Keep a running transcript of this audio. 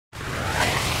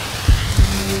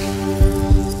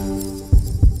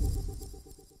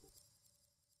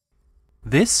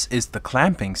This is the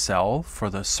clamping cell for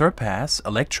the SurPASS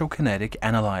electrokinetic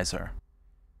analyzer.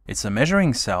 It's a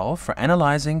measuring cell for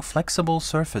analyzing flexible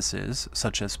surfaces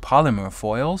such as polymer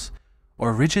foils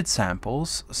or rigid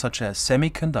samples such as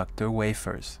semiconductor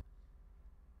wafers.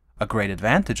 A great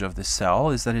advantage of this cell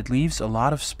is that it leaves a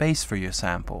lot of space for your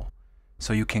sample,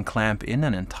 so you can clamp in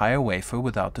an entire wafer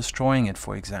without destroying it,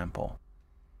 for example.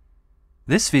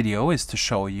 This video is to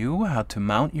show you how to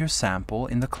mount your sample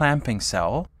in the clamping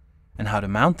cell and how to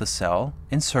mount the cell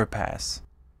in SurPASS.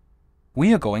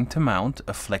 We are going to mount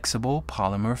a flexible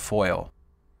polymer foil.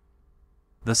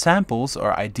 The samples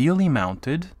are ideally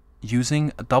mounted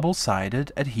using a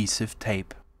double-sided adhesive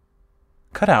tape.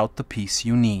 Cut out the piece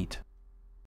you need.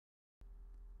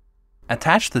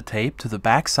 Attach the tape to the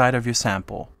back side of your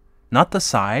sample, not the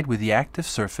side with the active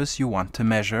surface you want to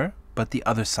measure, but the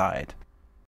other side.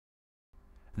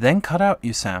 Then cut out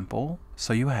your sample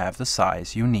so you have the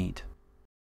size you need.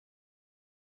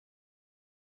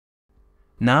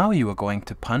 Now you are going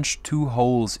to punch 2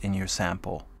 holes in your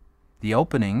sample, the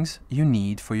openings you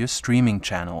need for your streaming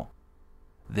channel.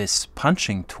 This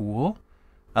punching tool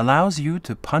allows you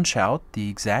to punch out the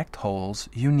exact holes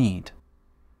you need.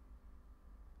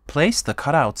 Place the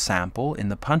cutout sample in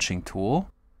the punching tool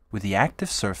with the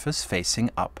active surface facing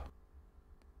up.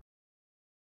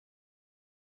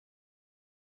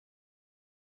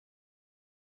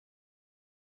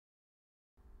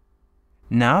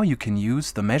 Now you can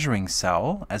use the measuring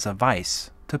cell as a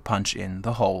vise to punch in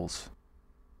the holes.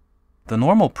 The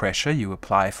normal pressure you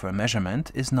apply for a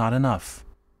measurement is not enough.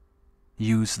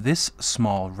 Use this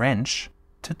small wrench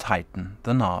to tighten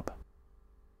the knob.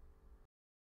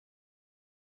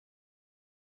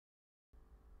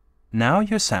 Now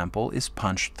your sample is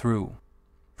punched through.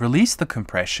 Release the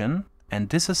compression and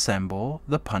disassemble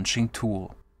the punching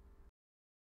tool.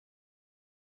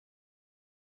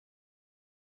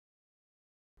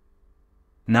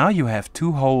 Now you have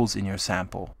 2 holes in your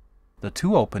sample, the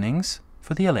 2 openings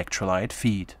for the electrolyte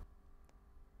feed.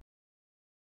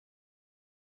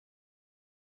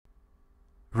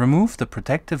 Remove the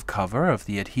protective cover of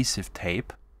the adhesive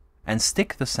tape and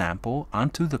stick the sample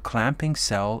onto the clamping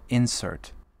cell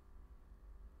insert.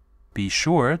 Be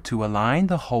sure to align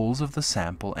the holes of the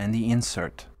sample and the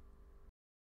insert.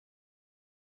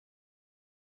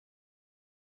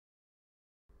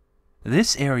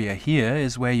 This area here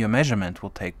is where your measurement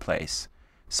will take place,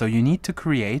 so you need to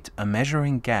create a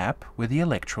measuring gap where the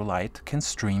electrolyte can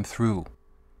stream through.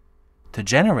 To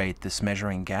generate this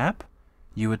measuring gap,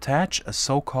 you attach a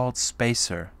so-called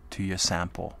spacer to your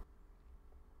sample.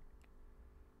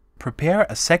 Prepare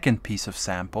a second piece of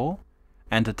sample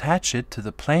and attach it to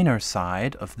the planar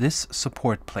side of this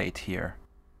support plate here.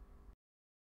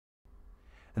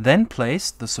 Then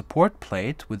place the support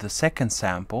plate with the second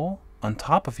sample on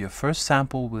top of your first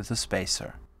sample with a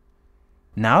spacer.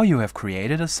 Now you have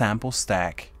created a sample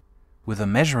stack with a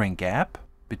measuring gap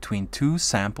between 2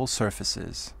 sample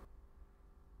surfaces.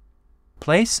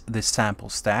 Place this sample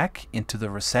stack into the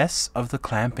recess of the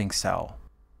clamping cell.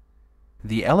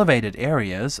 The elevated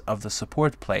areas of the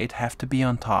support plate have to be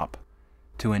on top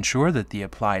to ensure that the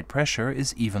applied pressure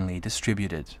is evenly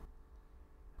distributed.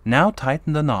 Now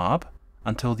tighten the knob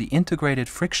until the integrated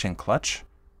friction clutch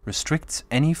restricts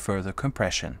any further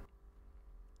compression.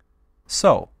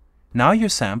 So, now your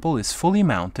sample is fully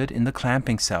mounted in the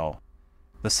clamping cell.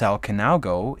 The cell can now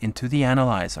go into the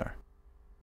analyzer.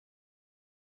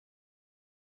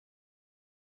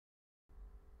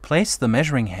 Place the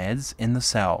measuring heads in the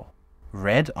cell,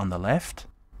 red on the left,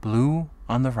 blue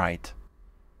on the right.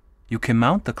 You can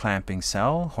mount the clamping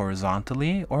cell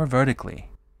horizontally or vertically.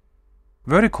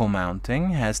 Vertical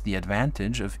mounting has the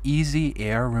advantage of easy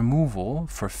air removal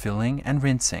for filling and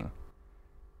rinsing.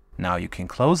 Now you can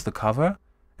close the cover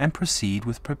and proceed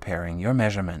with preparing your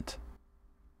measurement.